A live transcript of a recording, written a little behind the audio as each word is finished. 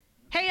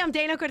Hey, I'm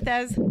Dana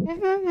Cortez.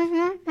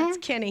 That's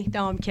Kenny.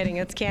 No, I'm kidding.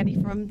 It's Candy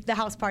from the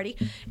house party.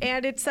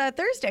 And it's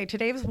Thursday.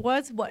 Today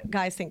was What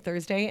Guys Think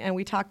Thursday. And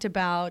we talked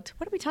about,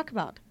 what did we talk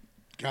about?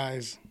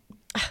 Guys.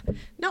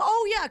 No,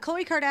 oh yeah,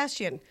 Khloe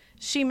Kardashian.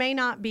 She may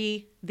not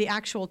be the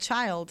actual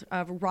child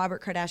of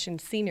Robert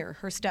Kardashian Sr.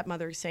 Her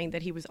stepmother is saying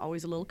that he was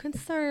always a little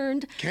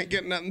concerned. Can't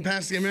get nothing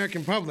past the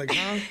American public,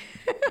 huh?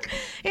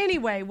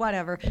 Anyway,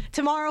 whatever.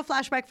 Tomorrow,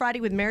 Flashback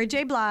Friday with Mary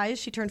J. Blige.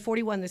 She turned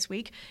 41 this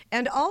week.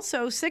 And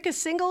also, sick as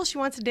single. She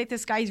wants to date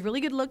this guy. He's really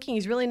good looking.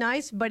 He's really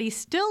nice. But he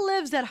still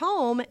lives at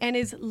home and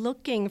is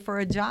looking for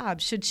a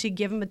job. Should she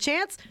give him a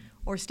chance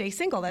or stay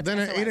single? That's Then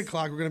SOS. at 8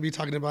 o'clock, we're going to be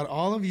talking about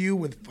all of you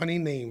with funny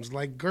names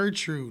like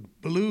Gertrude,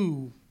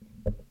 Blue,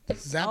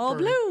 Zapper. Oh,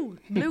 Blue.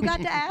 Blue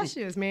got the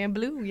ashes, man.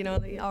 Blue, you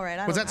know. All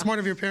right. Was that smart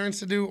of your parents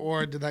to do,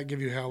 or did that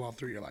give you hell all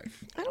through your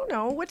life? I don't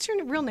know. What's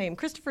your real name?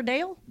 Christopher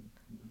Dale?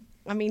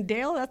 I mean,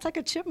 Dale, that's like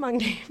a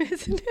chipmunk name,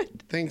 isn't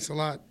it? Thanks a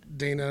lot,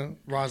 Dana,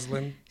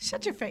 Rosalind.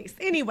 Shut your face.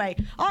 Anyway,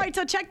 all right,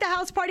 so check the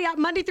house party out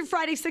Monday through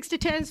Friday, 6 to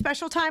 10,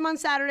 special time on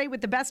Saturday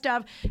with the best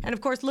of. And,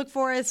 of course, look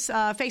for us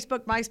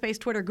Facebook, MySpace,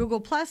 Twitter,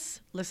 Google+.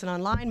 Listen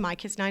online,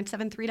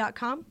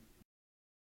 mykiss973.com.